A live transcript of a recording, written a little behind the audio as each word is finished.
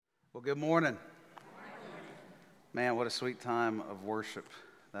Well, good morning. Man, what a sweet time of worship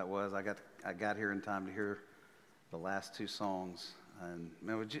that was. I got here in time to hear the last two songs. And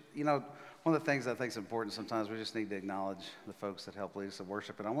man, one of the things I think is important sometimes, we just need to acknowledge the folks that help lead us in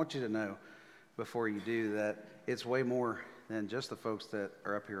worship. And I want you to know before you do that it's way more than just the folks that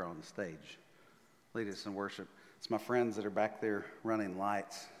are up here on the stage lead us in worship. It's my friends that are back there running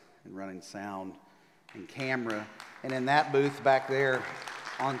lights and running sound and camera. And in that booth back there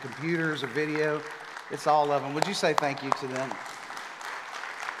on computers or video, it's all of them. Would you say thank you to them?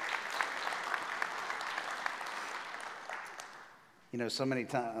 You know, so many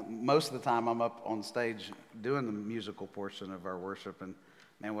times, most of the time I'm up on stage doing the musical portion of our worship, and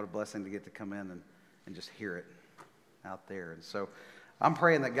man, what a blessing to get to come in and just hear it out there. And so I'm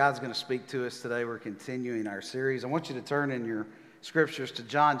praying that God's going to speak to us today. We're continuing our series. I want you to turn in your scriptures to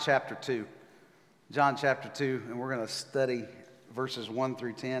John chapter 2. John chapter 2, and we're going to study verses 1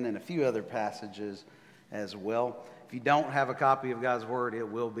 through 10 and a few other passages as well. If you don't have a copy of God's Word, it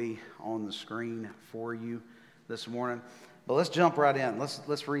will be on the screen for you this morning. But let's jump right in.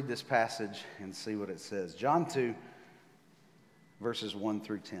 Let's read this passage and see what it says. John 2, verses 1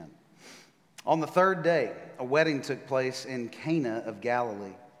 through 10. On the third day, a wedding took place in Cana of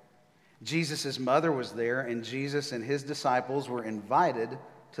Galilee. Jesus' mother was there, and Jesus and his disciples were invited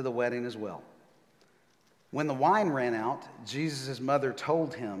to the wedding as well. When the wine ran out, Jesus' mother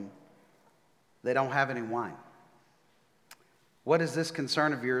told him, "They don't have any wine." "What is this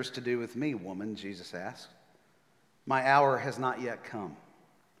concern of yours to do with me, woman?" Jesus asked. "My hour has not yet come."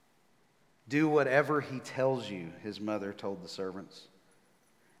 "Do whatever he tells you," his mother told the servants.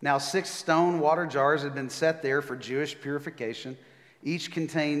 Now 6 stone water jars had been set there for Jewish purification. Each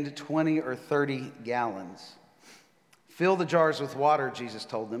contained 20 or 30 gallons. "Fill the jars with water," Jesus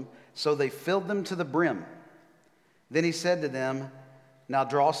told them. So they filled them to the brim. Then he said to them, "Now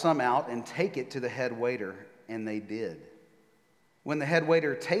draw some out and take it to the head waiter." And they did. When the head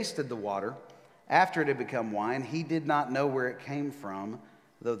waiter tasted the water, after it had become wine, he did not know where it came from,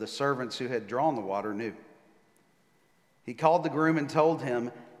 though the servants who had drawn the water knew. He called the groom and told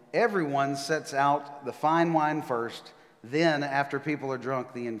him, "Everyone sets out the fine wine first, then after people are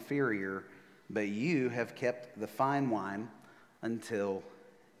drunk, the inferior, but you have kept the fine wine until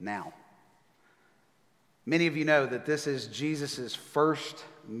now." Many of you know that this is Jesus' first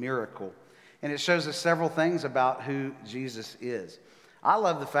miracle, and it shows us several things about who Jesus is. I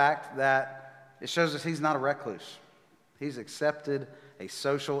love the fact that it shows us he's not a recluse. He's accepted a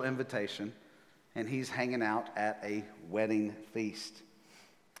social invitation, and he's hanging out at a wedding feast.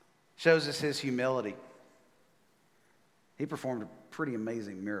 Shows us his humility. He performed a pretty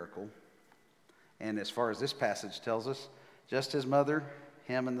amazing miracle, and as far as this passage tells us, just his mother,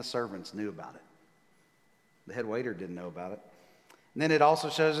 him, and the servants knew about it. The head waiter didn't know about it. And then it also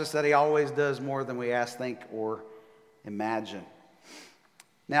shows us that he always does more than we ask, think, or imagine.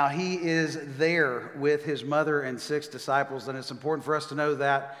 Now, he is there with his mother and 6 disciples, and it's important for us to know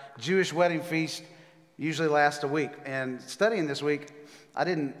that Jewish wedding feast usually lasts a week. And studying this week, I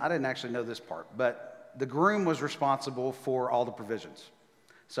didn't actually know this part, but the groom was responsible for all the provisions.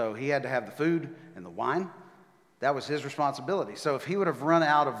 So he had to have the food and the wine. That was his responsibility. So if he would have run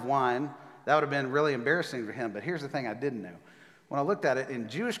out of wine, that would have been really embarrassing for him. But here's the thing I didn't know. When I looked at it, in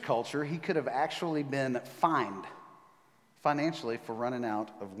Jewish culture, he could have actually been fined financially for running out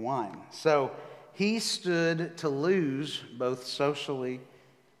of wine. So he stood to lose both socially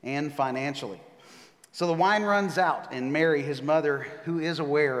and financially. So the wine runs out, and Mary, his mother, who is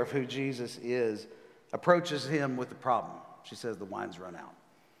aware of who Jesus is, approaches him with the problem. She says, "The wine's run out."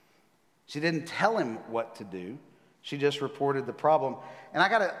 She didn't tell him what to do. She just reported the problem. And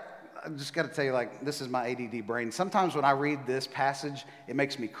I just got to tell you, like, this is my ADD brain. Sometimes when I read this passage, it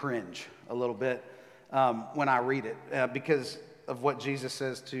makes me cringe a little bit when I read it because of what Jesus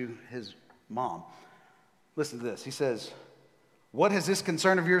says to his mom. Listen to this. He says, "What has this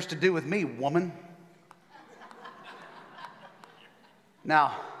concern of yours to do with me, woman?"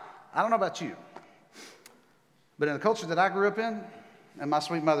 Now, I don't know about you, but in the culture that I grew up in, and my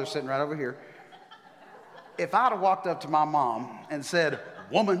sweet mother's sitting right over here, if I'd have walked up to my mom and said,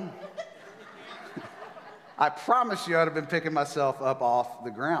 "Woman," I promise you I'd have been picking myself up off the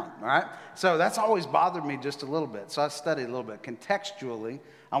ground, all right? So that's always bothered me just a little bit. So I studied a little bit. Contextually,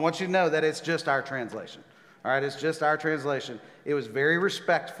 I want you to know that it's just our translation, all right? It's just our translation. It was very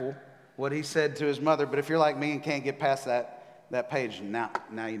respectful, what he said to his mother, but if you're like me and can't get past that page, now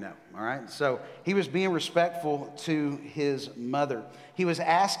you know, all right? So he was being respectful to his mother. He was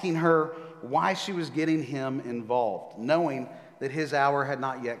asking her why she was getting him involved, knowing that his hour had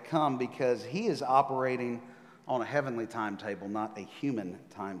not yet come because he is operating on a heavenly timetable, not a human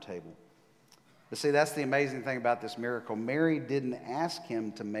timetable. But see, that's the amazing thing about this miracle. Mary didn't ask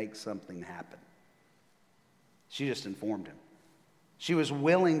him to make something happen. She just informed him. She was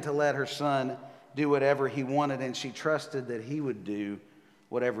willing to let her son do whatever he wanted, and she trusted that he would do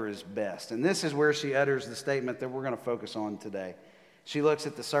whatever is best. And this is where she utters the statement that we're going to focus on today. She looks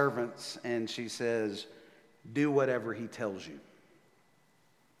at the servants and she says, "Do whatever he tells you."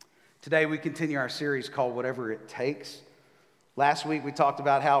 Today we continue our series called Whatever It Takes. Last week we talked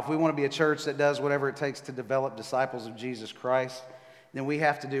about how if we want to be a church that does whatever it takes to develop disciples of Jesus Christ, then we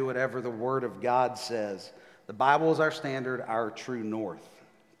have to do whatever the Word of God says. The Bible is our standard, our true north.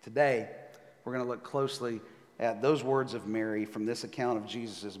 Today we're going to look closely at those words of Mary from this account of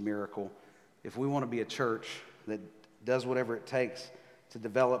Jesus' miracle. If we want to be a church that does whatever it takes to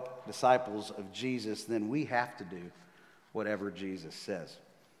develop disciples of Jesus, then we have to do whatever Jesus says.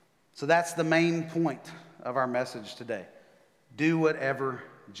 So that's the main point of our message today. Do whatever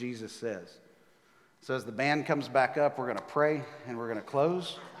Jesus says. So as the band comes back up, we're going to pray and we're going to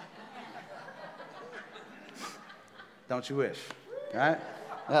close. Don't you wish? All right?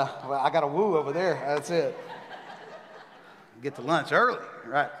 Yeah, well, I got a woo over there. That's it. Get to lunch early,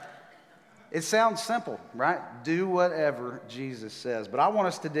 right? It sounds simple, right? Do whatever Jesus says. But I want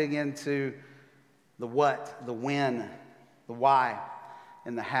us to dig into the what, the when, the why,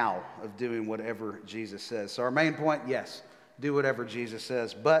 and the how of doing whatever Jesus says. So our main point, yes, do whatever Jesus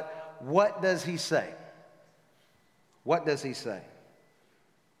says. But what does he say? What does he say?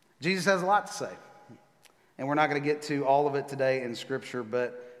 Jesus has a lot to say. And we're not going to get to all of it today in Scripture,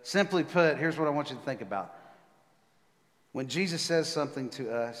 but simply put, here's what I want you to think about. When Jesus says something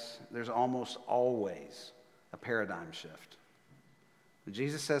to us, there's almost always a paradigm shift. When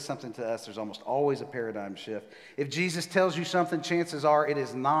Jesus says something to us, there's almost always a paradigm shift. If Jesus tells you something, chances are it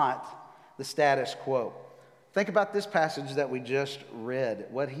is not the status quo. Think about this passage that we just read.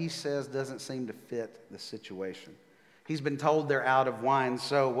 What he says doesn't seem to fit the situation. He's been told they're out of wine,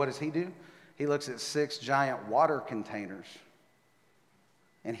 so what does he do? He looks at 6 giant water containers,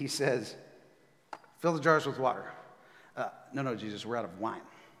 and he says, "Fill the jars with water." No, Jesus, we're out of wine.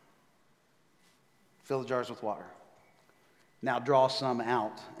 Fill the jars with water. Now draw some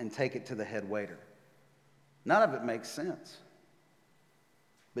out and take it to the head waiter. None of it makes sense.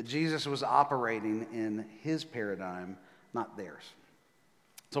 But Jesus was operating in his paradigm, not theirs.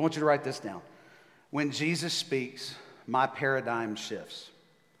 So I want you to write this down. When Jesus speaks, my paradigm shifts.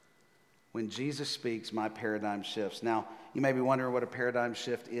 When Jesus speaks, my paradigm shifts. Now, you may be wondering what a paradigm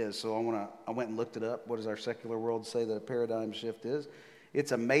shift is, so I went and looked it up. What does our secular world say that a paradigm shift is?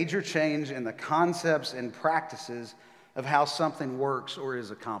 It's a major change in the concepts and practices of how something works or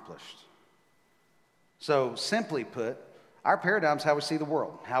is accomplished. So, simply put, our paradigm is how we see the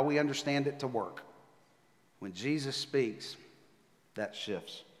world, how we understand it to work. When Jesus speaks, that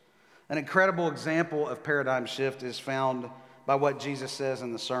shifts. An incredible example of paradigm shift is found by what Jesus says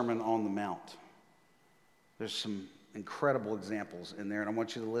in the Sermon on the Mount. There's some incredible examples in there, and I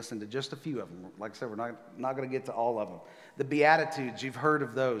want you to listen to just a few of them. Like I said, we're not going to get to all of them. The Beatitudes, you've heard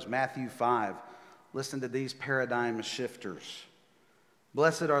of those. Matthew 5. Listen to these paradigm shifters.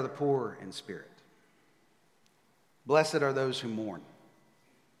 Blessed are the poor in spirit. Blessed are those who mourn.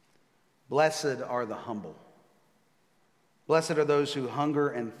 Blessed are the humble. Blessed are those who hunger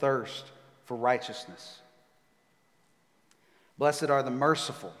and thirst for righteousness. Blessed are the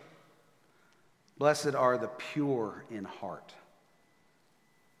merciful. Blessed are the pure in heart.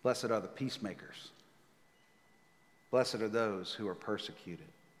 Blessed are the peacemakers. Blessed are those who are persecuted.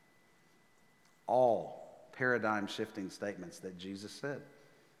 All paradigm-shifting statements that Jesus said.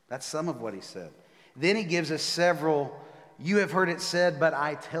 That's some of what he said. Then he gives us several, "you have heard it said, but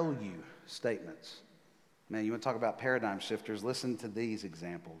I tell you" statements. Man, you want to talk about paradigm shifters? Listen to these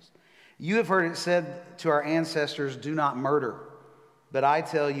examples. "You have heard it said to our ancestors, 'Do not murder.' But I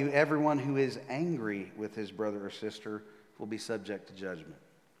tell you, everyone who is angry with his brother or sister will be subject to judgment.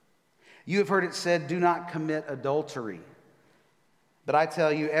 You have heard it said, 'Do not commit adultery.' But I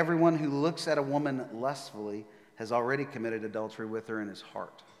tell you, everyone who looks at a woman lustfully has already committed adultery with her in his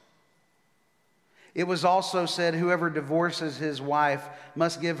heart. It was also said, 'Whoever divorces his wife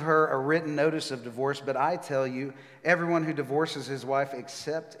must give her a written notice of divorce.' But I tell you, everyone who divorces his wife,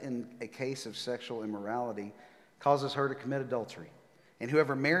 except in a case of sexual immorality, causes her to commit adultery. And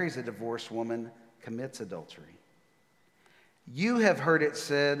whoever marries a divorced woman commits adultery. You have heard it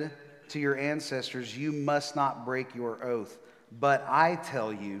said to your ancestors, 'You must not break your oath.' But I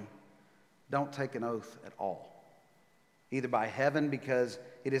tell you, don't take an oath at all, either by heaven, because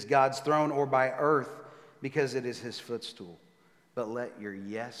it is God's throne, or by earth, because it is his footstool. But let your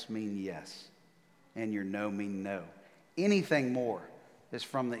yes mean yes, and your no mean no. Anything more is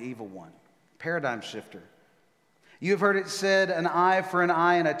from the evil one. Paradigm shifter. You have heard it said, an eye for an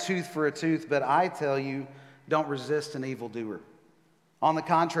eye and a tooth for a tooth, but I tell you, don't resist an evildoer. On the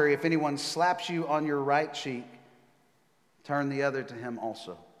contrary, if anyone slaps you on your right cheek, turn the other to him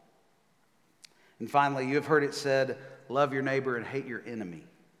also. And finally, you have heard it said, love your neighbor and hate your enemy.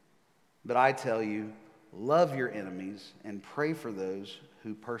 But I tell you, love your enemies and pray for those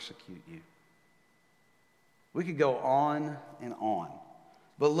who persecute you. We could go on and on.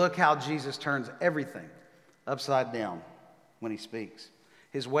 But look how Jesus turns everything upside down when he speaks.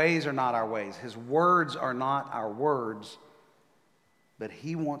 His ways are not our ways. His words are not our words. But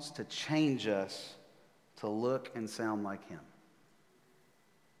he wants to change us to look and sound like him.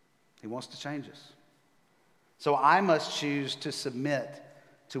 He wants to change us. So I must choose to submit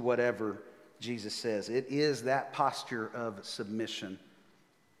to whatever Jesus says. It is that posture of submission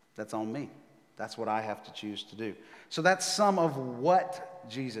that's on me. That's what I have to choose to do. So that's some of what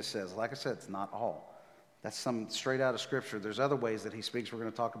Jesus says. Like I said, it's not all. That's some straight out of Scripture. There's other ways that he speaks. We're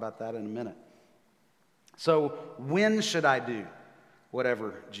going to talk about that in a minute. So when should I do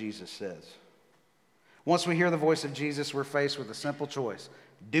whatever Jesus says? Once we hear the voice of Jesus, we're faced with a simple choice.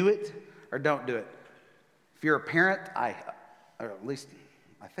 Do it or don't do it. If you're a parent, or at least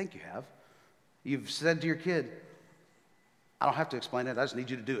I think you have, you've said to your kid, I don't have to explain it, I just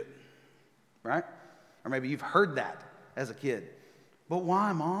need you to do it. Right? Or maybe you've heard that as a kid. But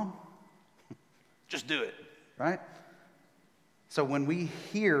why, Mom? Just do it. Right? So when we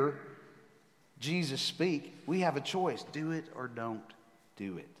hear Jesus speak, we have a choice. Do it or don't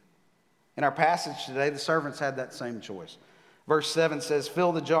do it. In our passage today, the servants had that same choice. Verse 7 says,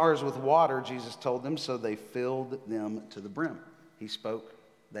 fill the jars with water, Jesus told them, so they filled them to the brim. He spoke,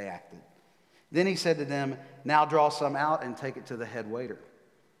 they acted. Then he said to them, now draw some out and take it to the head waiter.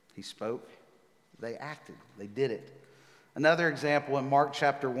 He spoke, they acted, they did it. Another example in Mark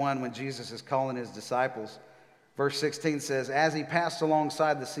chapter 1 when Jesus is calling his disciples, verse 16 says, as he passed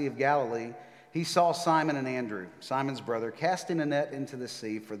alongside the Sea of Galilee, he saw Simon and Andrew, Simon's brother, casting a net into the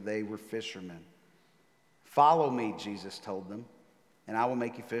sea, for they were fishermen. Follow me, Jesus told them, and I will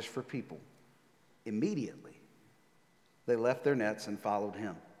make you fish for people. Immediately, they left their nets and followed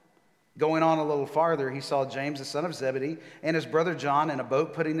him. Going on a little farther, he saw James, the son of Zebedee, and his brother John in a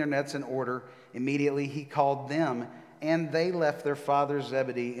boat putting their nets in order. Immediately, he called them, and they left their father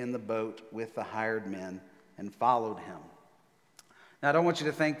Zebedee in the boat with the hired men and followed him. Now, I don't want you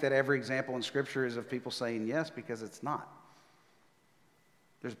to think that every example in Scripture is of people saying yes, because it's not.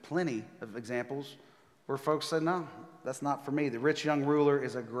 There's plenty of examples where folks say, no, that's not for me. The rich young ruler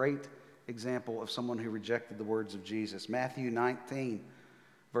is a great example of someone who rejected the words of Jesus. Matthew 19,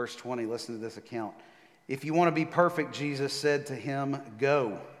 verse 20, listen to this account. If you want to be perfect, Jesus said to him,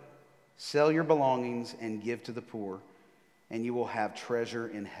 go, sell your belongings and give to the poor, and you will have treasure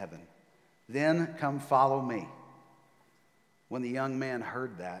in heaven. Then come follow me. When the young man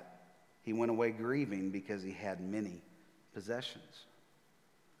heard that, he went away grieving because he had many possessions.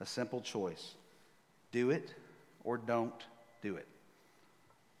 A simple choice. Do it or don't do it.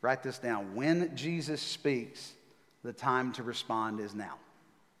 Write this down. When Jesus speaks, the time to respond is now.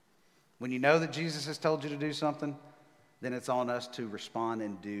 When you know that Jesus has told you to do something, then it's on us to respond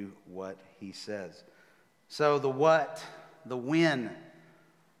and do what he says. So the what, the when.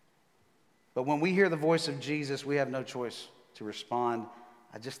 But when we hear the voice of Jesus, we have no choice to respond.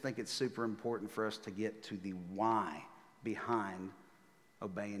 I just think it's super important for us to get to the why behind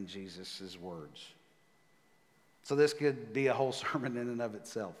obeying Jesus' words. So this could be a whole sermon in and of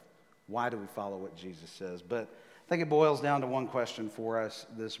itself. Why do we follow what Jesus says? But I think it boils down to one question for us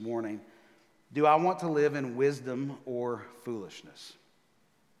this morning. Do I want to live in wisdom or foolishness?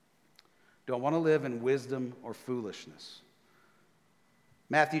 Do I want to live in wisdom or foolishness?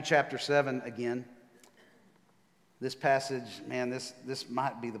 Matthew chapter 7 again. This passage, man, this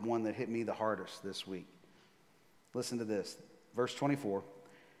might be the one that hit me the hardest this week. Listen to this. Verse 24.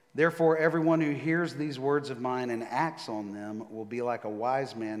 Therefore, everyone who hears these words of mine and acts on them will be like a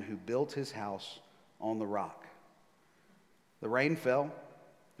wise man who built his house on the rock. The rain fell,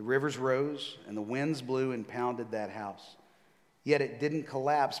 the rivers rose, and the winds blew and pounded that house. Yet it didn't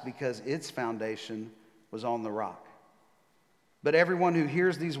collapse because its foundation was on the rock. But everyone who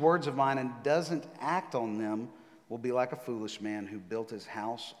hears these words of mine and doesn't act on them will be like a foolish man who built his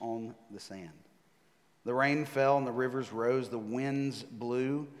house on the sand. The rain fell and the rivers rose, the winds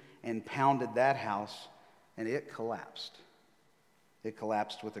blew and pounded that house, and it collapsed. It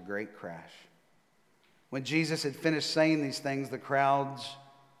collapsed with a great crash. When Jesus had finished saying these things, the crowds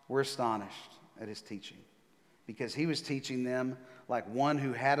were astonished at his teaching, because he was teaching them like one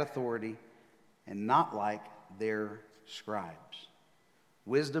who had authority and not like their scribes.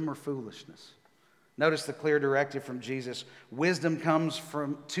 Wisdom or foolishness? Notice the clear directive from Jesus. Wisdom comes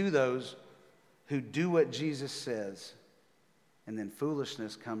to those who do what Jesus says, and then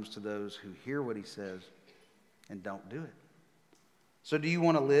foolishness comes to those who hear what he says and don't do it. So do you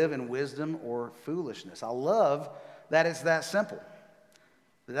want to live in wisdom or foolishness? I love that it's that simple,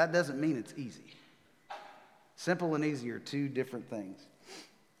 but that doesn't mean it's easy. Simple and easy are two different things.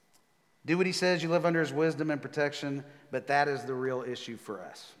 Do what he says, you live under his wisdom and protection, but that is the real issue for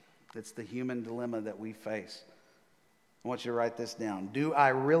us. It's the human dilemma that we face. I want you to write this down. Do I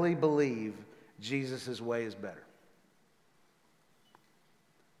really believe Jesus' way is better?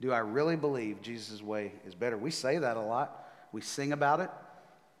 Do I really believe Jesus' way is better? We say that a lot. We sing about it.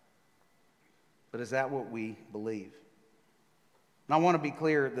 But is that what we believe? And I want to be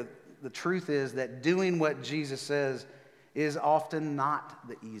clear that the truth is that doing what Jesus says is often not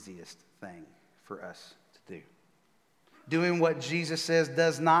the easiest thing for us to do. Doing what Jesus says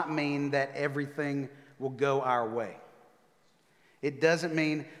does not mean that everything will go our way. It doesn't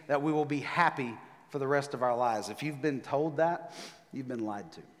mean that we will be happy for the rest of our lives. If you've been told that, you've been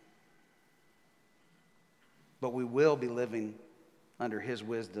lied to. But we will be living under his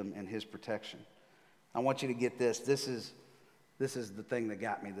wisdom and his protection. I want you to get this. This is the thing that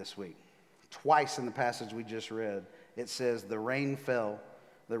got me this week. Twice in the passage we just read, it says, the rain fell,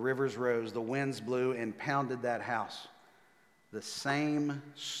 the rivers rose, the winds blew and pounded that house. The same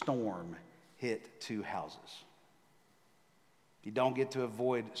storm hit two houses. You don't get to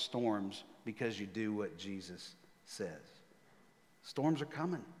avoid storms because you do what Jesus says. Storms are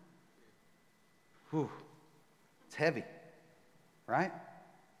coming. Whew. It's heavy, right?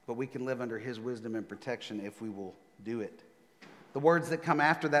 But we can live under his wisdom and protection if we will do it. The words that come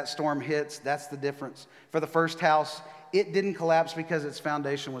after that storm hits, that's the difference. For the first house, it didn't collapse because its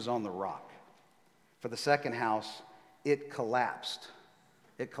foundation was on the rock. For the second house, it collapsed.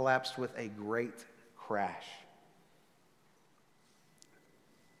 It collapsed with a great crash.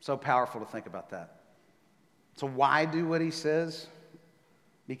 So powerful to think about that. So why do what he says?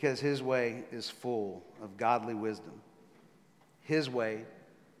 Because his way is full of godly wisdom. His way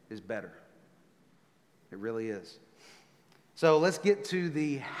is better. It really is. So let's get to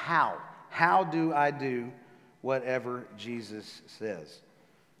the how. How do I do whatever Jesus says?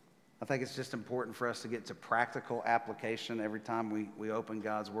 I think it's just important for us to get to practical application every time we open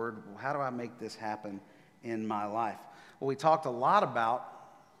God's Word. Well, how do I make this happen in my life? Well, we talked a lot about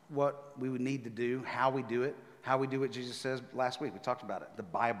what we would need to do, how we do it, how we do what Jesus says last week. We talked about it, the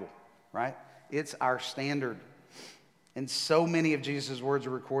Bible, right? It's our standard. And so many of Jesus' words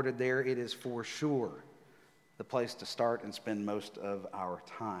are recorded there, it is for sure the place to start and spend most of our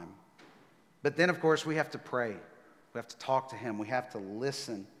time. But then, of course, we have to pray. We have to talk to him. We have to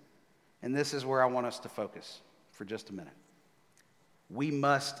listen. And this is where I want us to focus for just a minute. We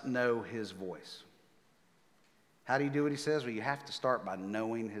must know his voice. How do you do what he says? Well, you have to start by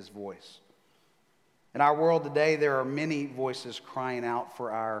knowing his voice. In our world today, there are many voices crying out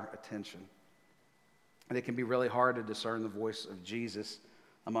for our attention. And it can be really hard to discern the voice of Jesus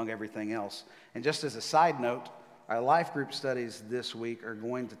among everything else. And just as a side note, our life group studies this week are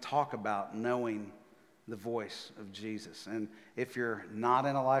going to talk about knowing the voice of Jesus. And if you're not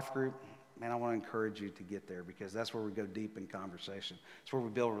in a life group, man, I want to encourage you to get there because that's where we go deep in conversation. It's where we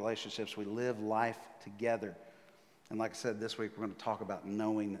build relationships. We live life together. And like I said, this week we're going to talk about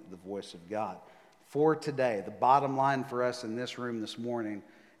knowing the voice of God. For today, the bottom line for us in this room this morning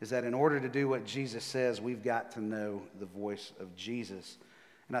is that in order to do what Jesus says, we've got to know the voice of Jesus.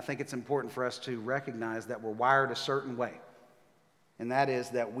 And I think it's important for us to recognize that we're wired a certain way. And that is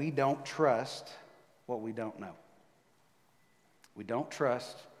that we don't trust what we don't know. We don't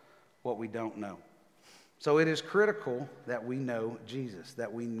trust what we don't know. So it is critical that we know Jesus,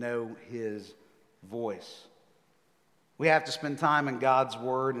 that we know his voice. We have to spend time in God's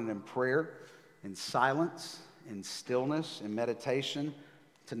word and in prayer, in silence, in stillness, in meditation,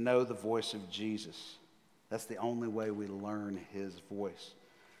 to know the voice of Jesus. That's the only way we learn his voice.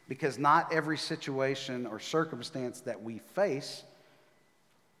 Because not every situation or circumstance that we face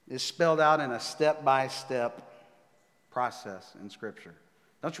is spelled out in a step-by-step process in Scripture.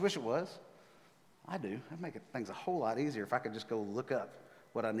 Don't you wish it was? I do. It'd make things a whole lot easier if I could just go look up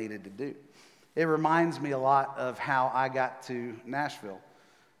what I needed to do. It reminds me a lot of how I got to Nashville.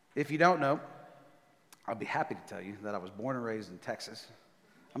 If you don't know, I'll be happy to tell you that I was born and raised in Texas.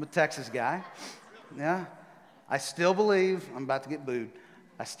 I'm a Texas guy. Yeah. I still believe, I'm about to get booed,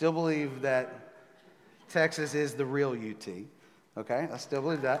 I still believe that Texas is the real UT. Okay? I still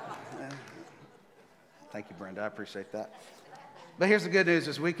believe that. Thank you, Brenda. I appreciate that. But here's the good news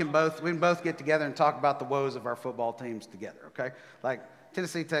is we can both get together and talk about the woes of our football teams together, okay? Like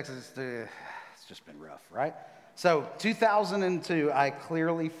Tennessee, Texas, it's just been rough, right? So 2002, I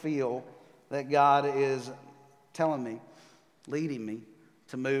clearly feel that God is telling me, leading me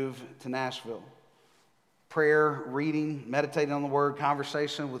to move to Nashville. Prayer, reading, meditating on the word,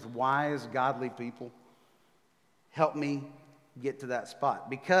 conversation with wise, godly people help me get to that spot.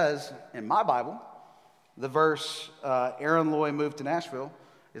 Because in my Bible, the verse, Aaron Loy moved to Nashville,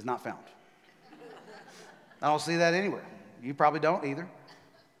 is not found. I don't see that anywhere. You probably don't either.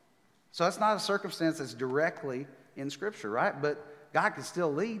 So that's not a circumstance that's directly in Scripture, right? But God can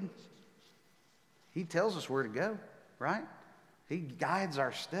still lead. He tells us where to go, right? He guides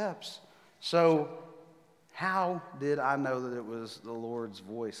our steps. So how did I know that it was the Lord's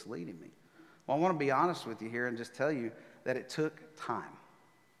voice leading me? Well, I want to be honest with you here and just tell you that it took time.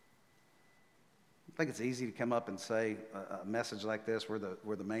 I think it's easy to come up and say a message like this where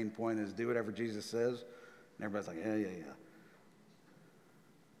the main point is do whatever Jesus says. And everybody's like, yeah.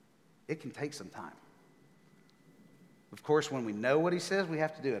 It can take some time. Of course, when we know what he says, we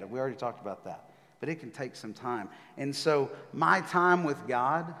have to do it. We already talked about that. But it can take some time. And so my time with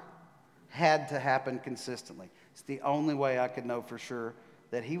God had to happen consistently. It's the only way I could know for sure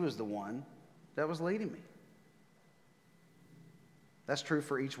that he was the one that was leading me. That's true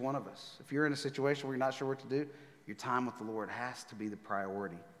for each one of us. If you're in a situation where you're not sure what to do, your time with the Lord has to be the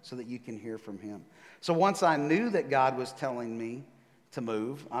priority so that you can hear from him. So once I knew that God was telling me to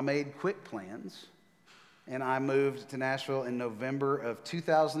move, I made quick plans, and I moved to Nashville in November of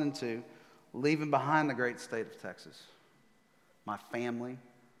 2002, leaving behind the great state of Texas. My family,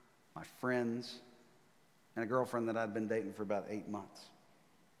 my friends, and a girlfriend that I'd been dating for about 8 months.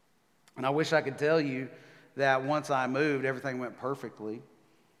 And I wish I could tell you that once I moved, everything went perfectly,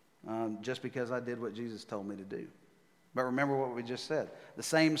 just because I did what Jesus told me to do. But remember what we just said. The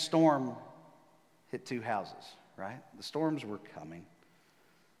same storm hit two houses, right? The storms were coming.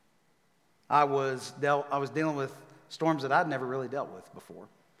 I was dealing with storms that I'd never really dealt with before.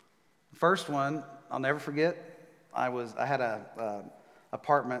 The first one, I'll never forget, I had a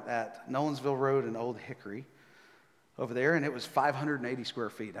apartment at Nolensville Road in Old Hickory over there, and it was 580 square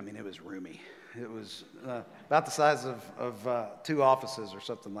feet. I mean, it was roomy. It was about the size of two offices or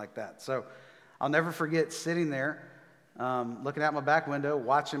something like that. So I'll never forget sitting there, looking out my back window,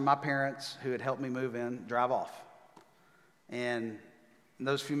 watching my parents, who had helped me move in, drive off. And in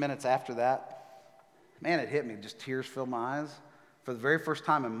those few minutes after that, man, it hit me. Just tears filled my eyes. For the very first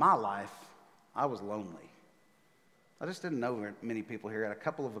time in my life, I was lonely. I just didn't know many people here. I had a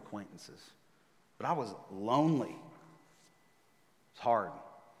couple of acquaintances. But I was lonely. It's hard.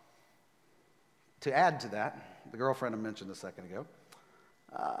 To add to that, the girlfriend I mentioned a second ago,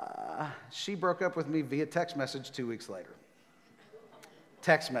 she broke up with me via text message 2 weeks later.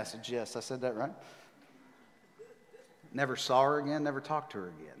 Text message, yes, I said that right. Never saw her again, never talked to her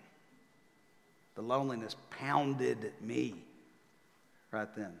again. The loneliness pounded me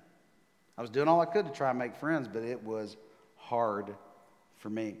right then. I was doing all I could to try and make friends, but it was hard for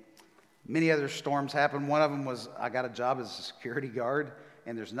me. Many other storms happened. One of them was I got a job as a security guard,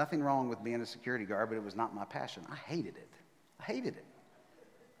 and there's nothing wrong with being a security guard, but it was not my passion. I hated it.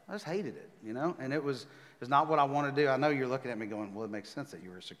 I just hated it, you know, and it was not what I wanted to do. I know you're looking at me going, well, it makes sense that you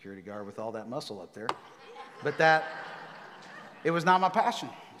were a security guard with all that muscle up there, but it was not my passion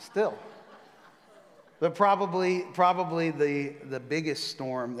still. But probably the biggest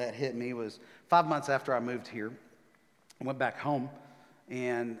storm that hit me was 5 months after I moved here. I went back home,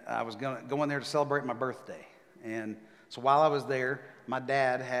 and I was going there to celebrate my birthday. And so while I was there, my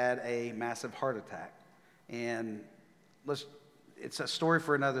dad had a massive heart attack. And it's a story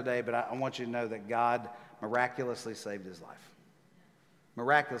for another day, but I want you to know that God miraculously saved his life.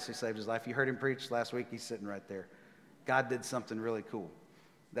 Miraculously saved his life. You heard him preach last week. He's sitting right there. God did something really cool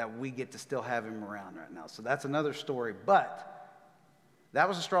that we get to still have him around right now. So that's another story. But that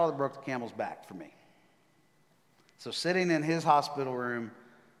was the straw that broke the camel's back for me. So sitting in his hospital room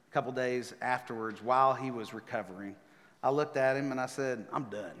a couple days afterwards while he was recovering, I looked at him and I said, I'm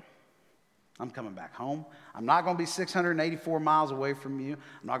done. I'm coming back home. I'm not going to be 684 miles away from you.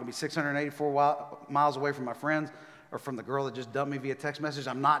 I'm not going to be 684 miles away from my friends or from the girl that just dumped me via text message.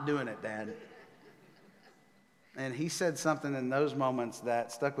 I'm not doing it, Dad. And he said something in those moments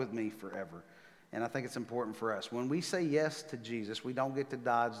that stuck with me forever. And I think it's important for us. When we say yes to Jesus, we don't get to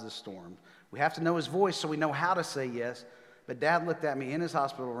dodge the storm. We have to know his voice so we know how to say yes. But Dad looked at me in his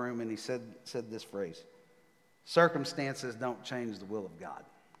hospital room and he said this phrase: circumstances don't change the will of God.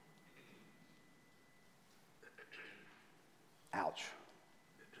 Ouch.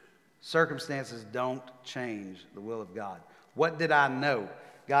 Circumstances don't change the will of God. What did I know?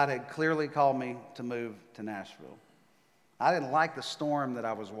 God had clearly called me to move to Nashville. I didn't like the storm that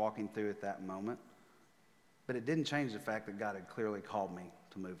I was walking through at that moment, but it didn't change the fact that God had clearly called me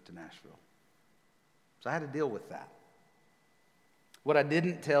to move to Nashville. So I had to deal with that. What I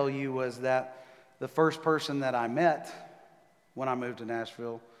didn't tell you was that the first person that I met when I moved to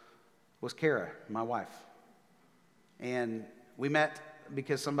Nashville was Kara, my wife. And we met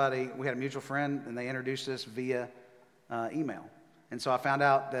because we had a mutual friend, and they introduced us via email. And so I found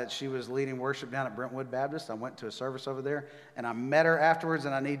out that she was leading worship down at Brentwood Baptist. I went to a service over there, and I met her afterwards,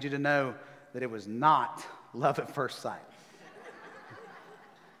 and I need you to know that it was not love at first sight.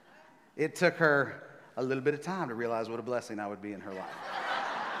 It took her a little bit of time to realize what a blessing I would be in her life.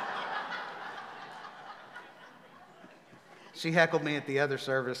 She heckled me at the other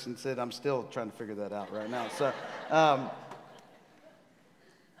service and said, I'm still trying to figure that out right now. So,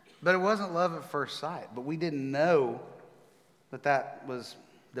 but it wasn't love at first sight, but we didn't know that was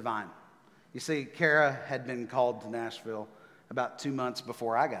divine. You see, Kara had been called to Nashville about 2 months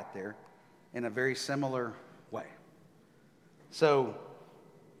before I got there in a very similar way. So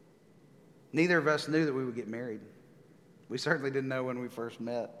neither of us knew that we would get married. We certainly didn't know when we first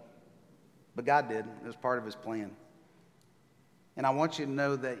met, but God did. It was part of his plan. And I want you to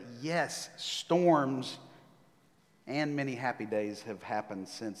know that, yes, storms and many happy days have happened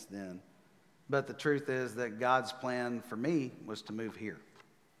since then. But the truth is that God's plan for me was to move here,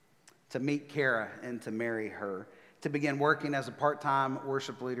 to meet Kara and to marry her, to begin working as a part-time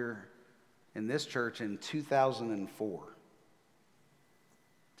worship leader in this church in 2004,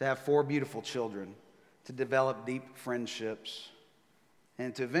 to have 4 beautiful children, to develop deep friendships,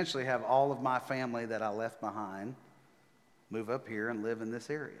 and to eventually have all of my family that I left behind move up here and live in this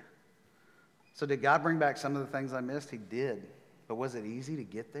area. So did God bring back some of the things I missed? He did. But was it easy to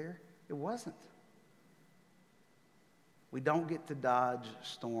get there? It wasn't. We don't get to dodge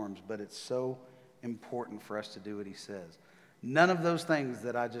storms, but it's so important for us to do what he says. None of those things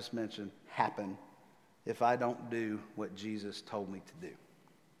that I just mentioned happen if I don't do what Jesus told me to do.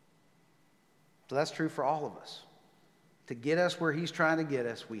 So that's true for all of us. To get us where he's trying to get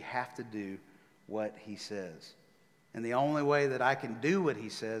us, we have to do what he says. And the only way that I can do what he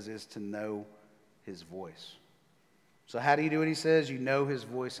says is to know his voice. So how do you do what he says? You know his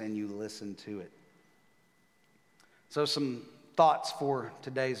voice and you listen to it. So some thoughts for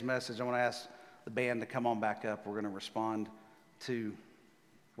today's message. I want to ask the band to come on back up. We're going to respond to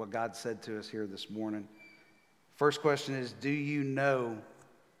what God said to us here this morning. First question is, do you know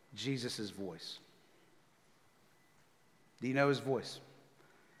Jesus' voice? Do you know his voice?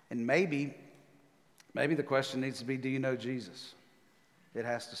 And maybe the question needs to be, do you know Jesus? It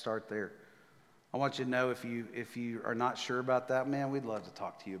has to start there. I want you to know if you are not sure about that, man, we'd love to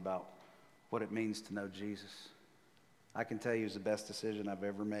talk to you about what it means to know Jesus. I can tell you it's the best decision I've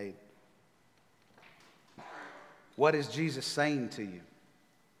ever made. What is Jesus saying to you?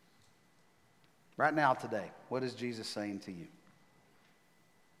 Right now, today, what is Jesus saying to you?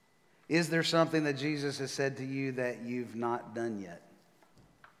 Is there something that Jesus has said to you that you've not done yet?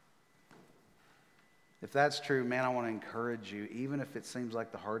 If that's true, man, I want to encourage you, even if it seems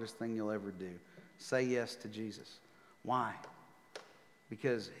like the hardest thing you'll ever do, say yes to Jesus. Why?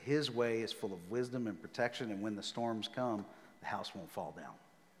 Because his way is full of wisdom and protection, and when the storms come, the house won't fall down.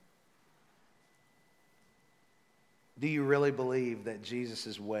 Do you really believe that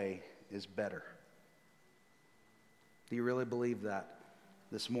Jesus' way is better? Do you really believe that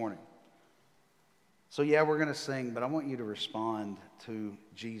this morning? So yeah, we're going to sing, but I want you to respond to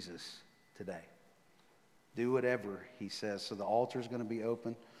Jesus today. Do whatever he says. So the altar is going to be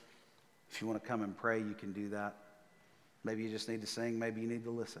open. If you want to come and pray, you can do that. Maybe you just need to sing. Maybe you need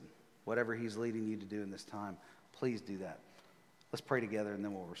to listen. Whatever he's leading you to do in this time, please do that. Let's pray together and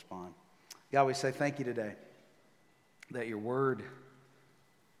then we'll respond. God, we say thank you today that your word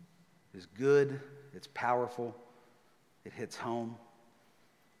is good, it's powerful, it hits home.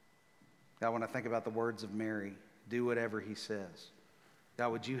 God, when I think about the words of Mary, do whatever he says.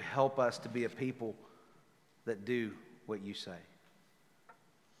 God, would you help us to be a people that do what you say,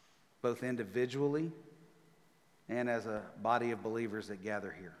 both individually and as a body of believers that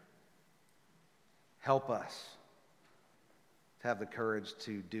gather here. Help us to have the courage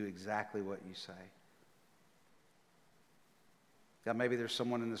to do exactly what you say. God, maybe there's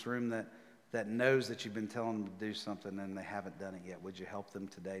someone in this room that knows that you've been telling them to do something and they haven't done it yet. Would you help them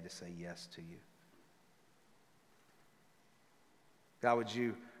today to say yes to you? God, would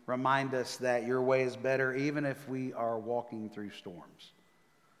you remind us that your way is better even if we are walking through storms?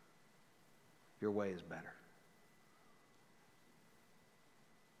 Your way is better.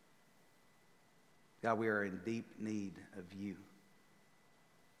 God, we are in deep need of you.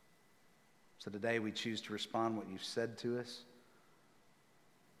 So today we choose to respond what you've said to us.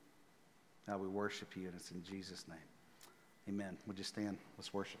 God, we worship you, and it's in Jesus' name. Amen. Would you stand?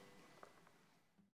 Let's worship.